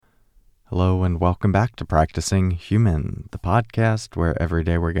Hello and welcome back to Practicing Human, the podcast where every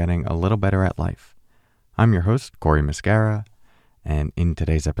day we're getting a little better at life. I'm your host, Corey Mascara, and in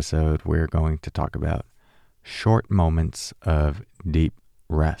today's episode, we're going to talk about short moments of deep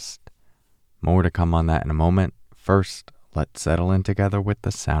rest. More to come on that in a moment. First, let's settle in together with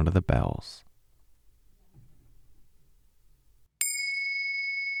the sound of the bells.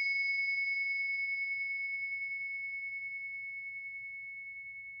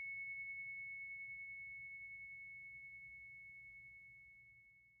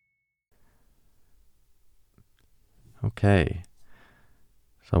 Okay,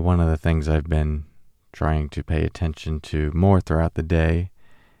 so one of the things I've been trying to pay attention to more throughout the day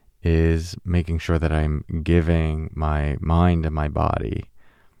is making sure that I'm giving my mind and my body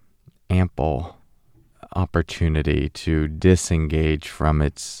ample opportunity to disengage from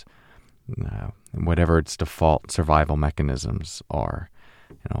its whatever its default survival mechanisms are.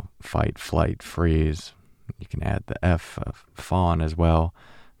 Fight, flight, freeze. You can add the F of fawn as well,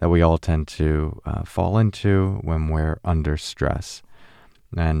 that we all tend to fall into when we're under stress.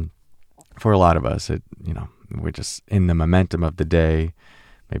 And for a lot of us, we're just in the momentum of the day.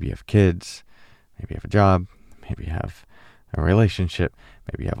 Maybe you have kids, maybe you have a job, maybe you have a relationship,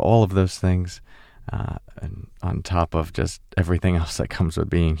 maybe you have all of those things. And on top of just everything else that comes with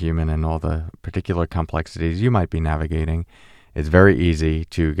being human and all the particular complexities you might be navigating, it's very easy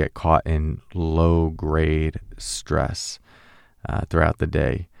to get caught in low-grade stress throughout the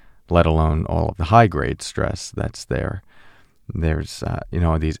day, let alone all of the high-grade stress that's there. There's,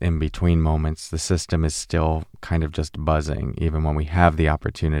 these in-between moments. The system is still kind of just buzzing, even when we have the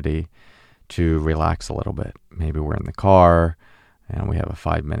opportunity to relax a little bit. Maybe we're in the car and we have a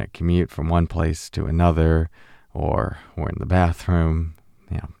 5-minute commute from one place to another, or we're in the bathroom,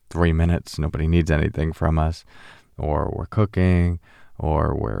 3 minutes, nobody needs anything from us, or we're cooking,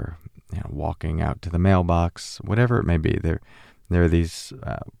 or we're walking out to the mailbox, whatever it may be. There are these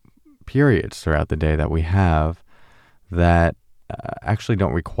periods throughout the day that we have that actually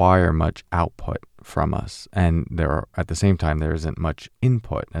don't require much output from us. And at the same time, there isn't much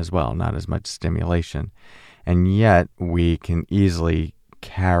input as well, not as much stimulation. And yet we can easily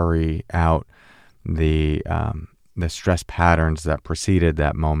carry out the stress patterns that preceded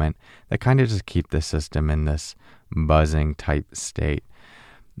that moment that kind of just keep the system in this buzzing type state.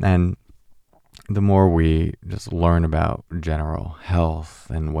 And the more we just learn about general health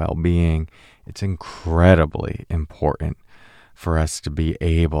and well-being, it's incredibly important for us to be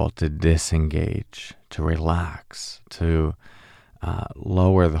able to disengage, to relax, to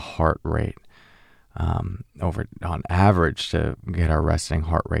lower the heart rate, on average, to get our resting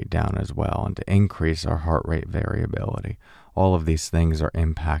heart rate down as well, and to increase our heart rate variability. All of these things are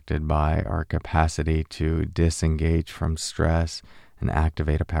impacted by our capacity to disengage from stress and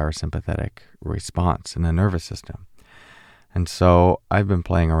activate a parasympathetic response in the nervous system. And so I've been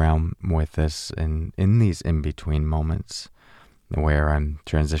playing around with this in these in-between moments where I'm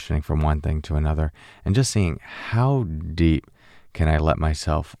transitioning from one thing to another and just seeing how deep can I let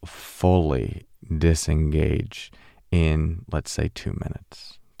myself fully disengage in, let's say, 2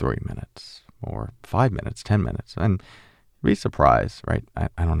 minutes, 3 minutes, or 5 minutes, 10 minutes. And be surprised, right?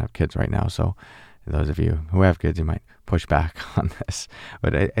 I don't have kids right now, so those of you who have kids, you might push back on this.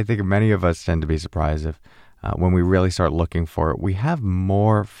 But I think many of us tend to be surprised if when we really start looking for it, we have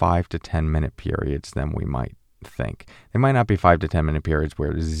more 5 to 10 minute periods than we might think. They might not be 5 to 10 minute periods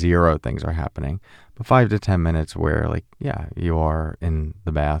where zero things are happening, but 5 to 10 minutes where, you are in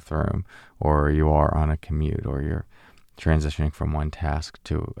the bathroom, or you are on a commute, or you're transitioning from one task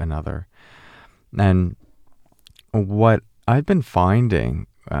to another. And what I've been finding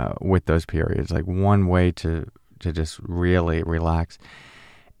with those periods, one way to just really relax,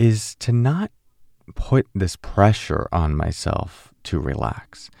 is to not put this pressure on myself to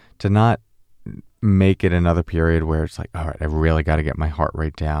relax, to not make it another period where it's all right, I really got to get my heart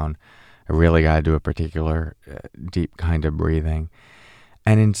rate down. I really got to do a particular deep kind of breathing.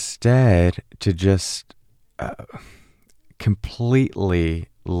 And instead to just completely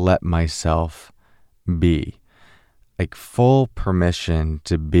let myself be, full permission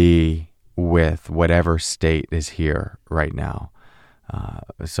to be with whatever state is here right now.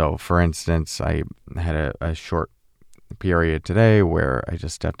 So for instance, I had a short period today where I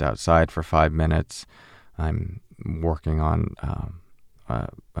just stepped outside for 5 minutes. I'm working on a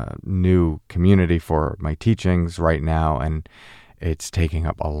new community for my teachings right now, and it's taking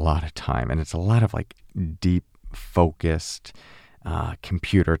up a lot of time, and it's a lot of deep focused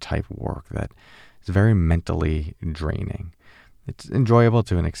computer type work that is very mentally draining. It's enjoyable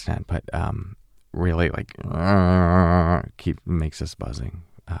to an extent, but really makes us buzzing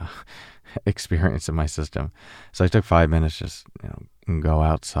experience in my system. So I took 5 minutes just, and go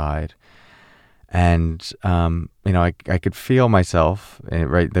outside. And, I could feel myself,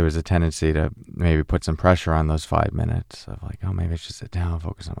 right? There was a tendency to maybe put some pressure on those 5 minutes of like, oh, maybe I should sit down,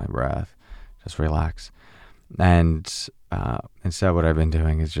 focus on my breath, just relax. And instead what I've been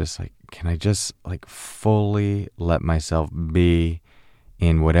doing is just like, can I just like fully let myself be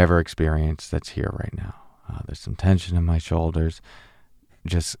in whatever experience that's here right now? There's some tension in my shoulders,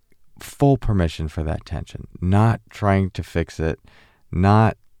 just full permission for that tension, not trying to fix it,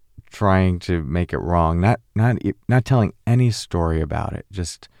 not trying to make it wrong, not telling any story about it,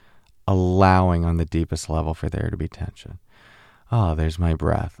 just allowing on the deepest level for there to be tension. Oh, there's my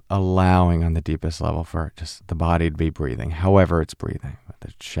breath, allowing on the deepest level for just the body to be breathing, however it's breathing,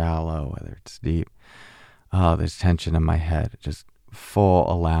 whether it's shallow, whether it's deep. Oh, there's tension in my head, just full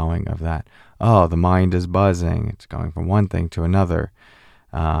allowing of that. Oh, the mind is buzzing, it's going from one thing to another.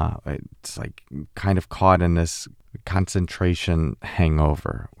 It's like kind of caught in this concentration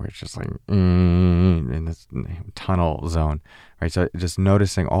hangover where it's just like in this tunnel zone, right? So just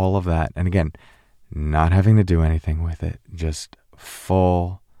noticing all of that, and again, not having to do anything with it, just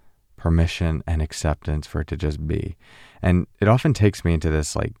full permission and acceptance for it to just be. And it often takes me into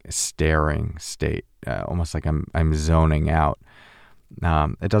this like staring state, almost like I'm zoning out.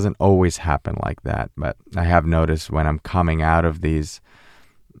 It doesn't always happen like that, but I have noticed when I'm coming out of these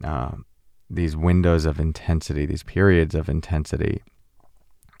windows of intensity, these periods of intensity,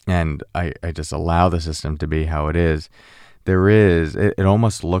 and I just allow the system to be how it is, it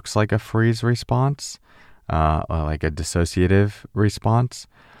almost looks like a freeze response, like a dissociative response.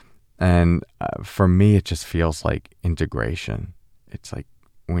 And for me, it just feels like integration. It's like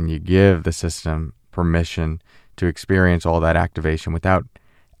when you give the system permission to experience all that activation without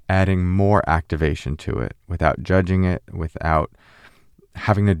adding more activation to it, without judging it, without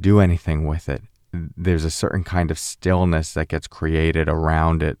having to do anything with it. There's a certain kind of stillness that gets created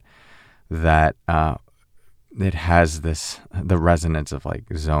around it that it has the resonance of like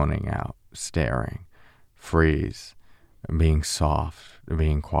zoning out, staring, freeze, being soft,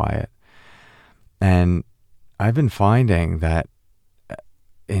 being quiet. And I've been finding that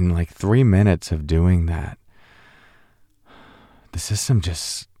in like 3 minutes of doing that, the system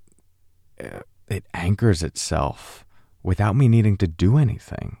just, it anchors itself without me needing to do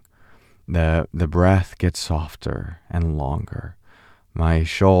anything. The breath gets softer and longer. My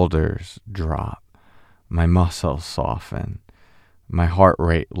shoulders drop. My muscles soften. My heart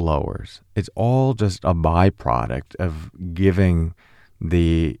rate lowers. It's all just a byproduct of giving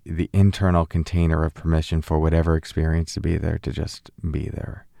the internal container of permission for whatever experience to be there to just be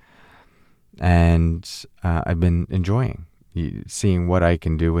there. And I've been enjoying seeing what I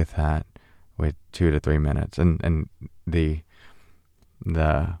can do with that with 2 to 3 minutes. And the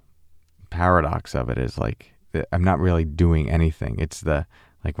paradox of it is like, I'm not really doing anything. It's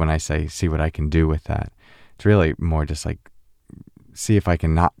like when I say, see what I can do with that, it's really more just like, see if I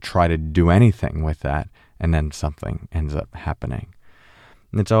can not try to do anything with that, and then something ends up happening.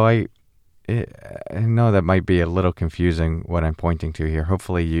 And so I know that might be a little confusing what I'm pointing to here.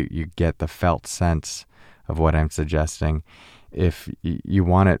 Hopefully you get the felt sense of what I'm suggesting. If you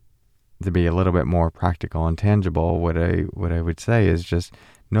want it to be a little bit more practical and tangible, what I would say is just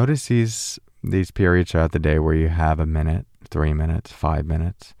notice these periods throughout the day where you have a minute, 3 minutes, 5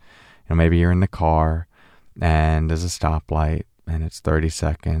 minutes. Maybe you're in the car and there's a stoplight and it's 30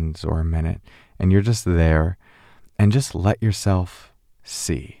 seconds or a minute, and you're just there, and just let yourself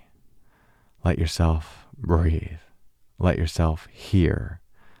see. Let yourself breathe. Let yourself hear.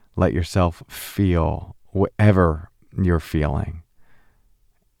 Let yourself feel whatever you're feeling.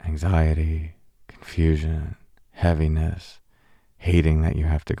 Anxiety, confusion, heaviness, hating that you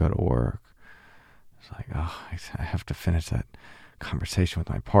have to go to work. It's like, oh, I have to finish that conversation with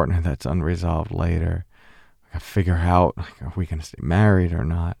my partner that's unresolved later. I got to figure out, like, are we going to stay married or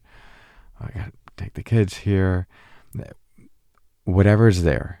not? I got to take the kids here. Whatever's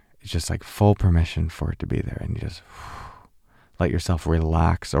there, it's just like full permission for it to be there. And you just let yourself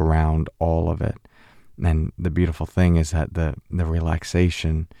relax around all of it. And the beautiful thing is that the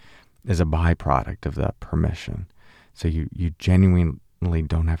relaxation is a byproduct of that permission. So you genuinely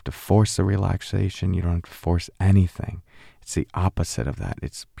don't have to force the relaxation. You don't have to force anything. It's the opposite of that.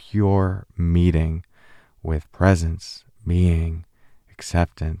 It's pure meeting with presence, being,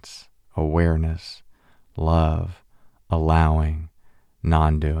 acceptance, awareness, love, allowing,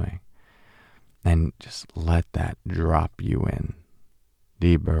 non-doing. And just let that drop you in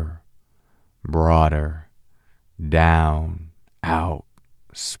deeper, broader, down, out,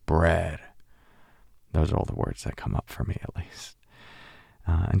 spread. Those are all the words that come up for me, at least.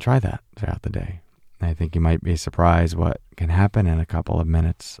 and try that throughout the day. I think you might be surprised what can happen in a couple of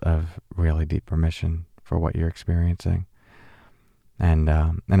minutes of really deep permission for what you're experiencing. And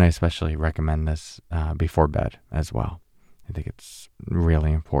I especially recommend this before bed as well. I think it's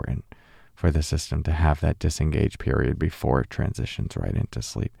really important for the system to have that disengage period before it transitions right into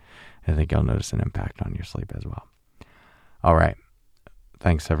sleep. I think you'll notice an impact on your sleep as well. All right.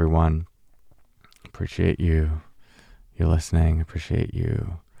 Thanks, everyone. Appreciate you listening. Appreciate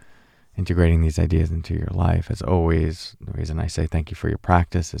you integrating these ideas into your life. As always, the reason I say thank you for your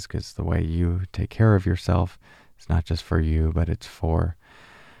practice is because the way you take care of yourself is not just for you, but it's for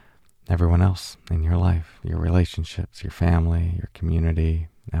everyone else in your life, your relationships, your family, your community,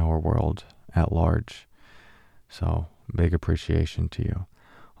 our world at large. So big appreciation to you.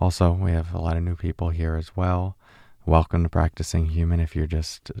 Also, we have a lot of new people here as well. Welcome to Practicing Human if you're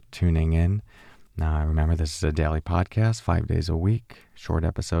just tuning in. Now, remember, this is a daily podcast, 5 days a week. Short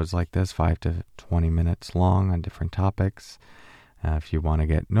episodes like this, 5 to 20 minutes long on different topics. If you want to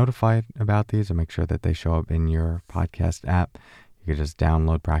get notified about these or make sure that they show up in your podcast app, you can just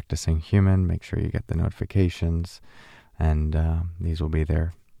download Practicing Human. Make sure you get the notifications. And these will be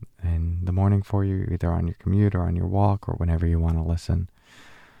there in the morning for you, either on your commute or on your walk or whenever you want to listen.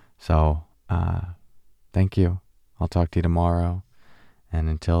 So, thank you. I'll talk to you tomorrow. And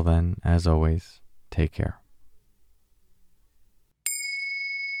until then, as always, take care.